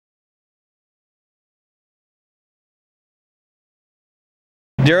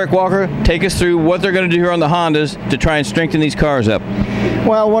Derrick Walker, take us through what they're going to do here on the Hondas to try and strengthen these cars up.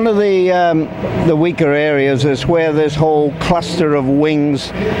 Well, one of the weaker areas is where this whole cluster of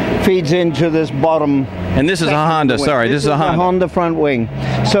wings feeds into this bottom. And this is a Honda, sorry, this is a Honda. Honda front wing.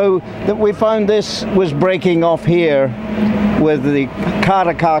 So that we found this was breaking off here with the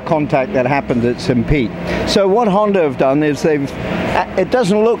car-to-car contact that happened at St. Pete. So what Honda have done is it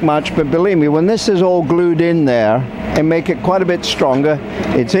doesn't look much, but believe me, when this is all glued in there and make it quite a bit stronger,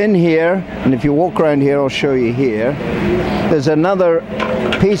 it's in here, and if you walk around here, I'll show you here, there's another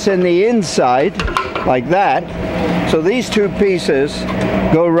piece in the inside, like that. So these two pieces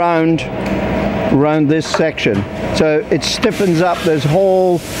go around this section. So it stiffens up this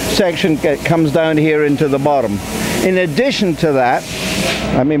whole section that comes down here into the bottom. In addition to that,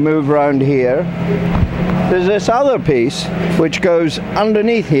 let me move around here. There's this other piece which goes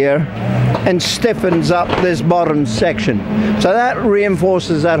underneath here and stiffens up this bottom section. So that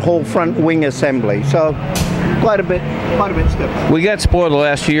reinforces that whole front wing assembly. So quite a bit stiff. We got spoiled the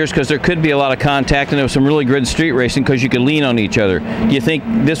last few years because there could be a lot of contact and there was some really good street racing because you could lean on each other. Do you think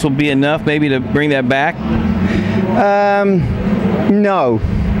this will be enough maybe to bring that back? No.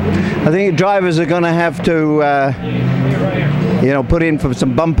 I think drivers are going to have to put in for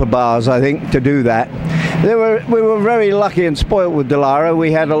some bumper bars, I think, to do that. We were very lucky and spoiled with Dallara.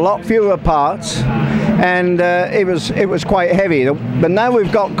 We had a lot fewer parts, and it was quite heavy. But now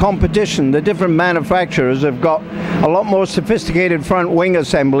we've got competition. The different manufacturers have got a lot more sophisticated front wing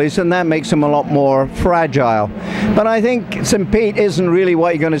assemblies, and that makes them a lot more fragile. But I think St. Pete isn't really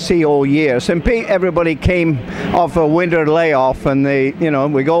what you're going to see all year. St. Pete, everybody came off a winter layoff, and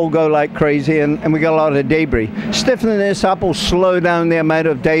we all go like crazy, and we got a lot of debris. Stiffening this up will slow down the amount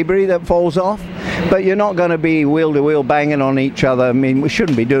of debris that falls off, but you're not going to be wheel to wheel banging on each other. I mean, we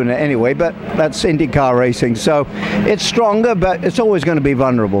shouldn't be doing it anyway, but that's IndyCar racing. So it's stronger, but it's always going to be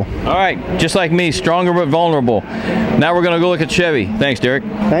vulnerable. All right, just like me, stronger but vulnerable. Now we're going to go look at Chevy. Thanks, Derrick.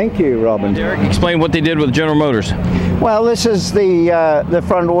 Thank you, Robin. Derrick, explain what they did with General Motors. Well, this is the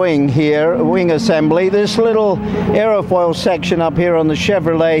front wing here, wing assembly. This little aerofoil section up here on the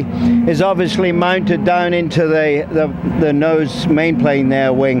Chevrolet is obviously mounted down into the nose main plane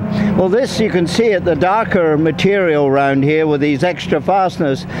there wing. Well, this you can see it, the darker material around here with these extra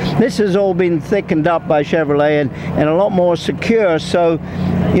fasteners. This has all been thickened up by Chevrolet and a lot more secure, so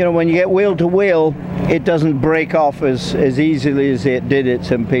when you get wheel to wheel, it doesn't break off as easily as it did at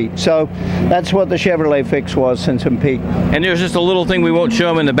St. Pete. So that's what the Chevrolet fix was in St. Pete. And there's just a little thing we won't show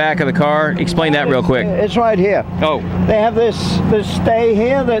them in the back of the car. Explain that real quick. It's right here. Oh. They have this stay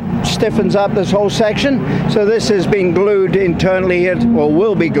here that stiffens up this whole section. So this has been glued internally here, or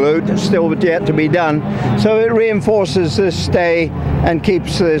will be glued, still yet to be done. So it reinforces this stay and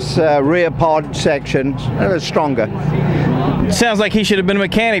keeps this rear pod section stronger. Sounds like he should have been a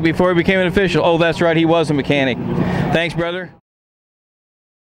mechanic before he became an official. Oh, that's right, he was a mechanic. Thanks, brother.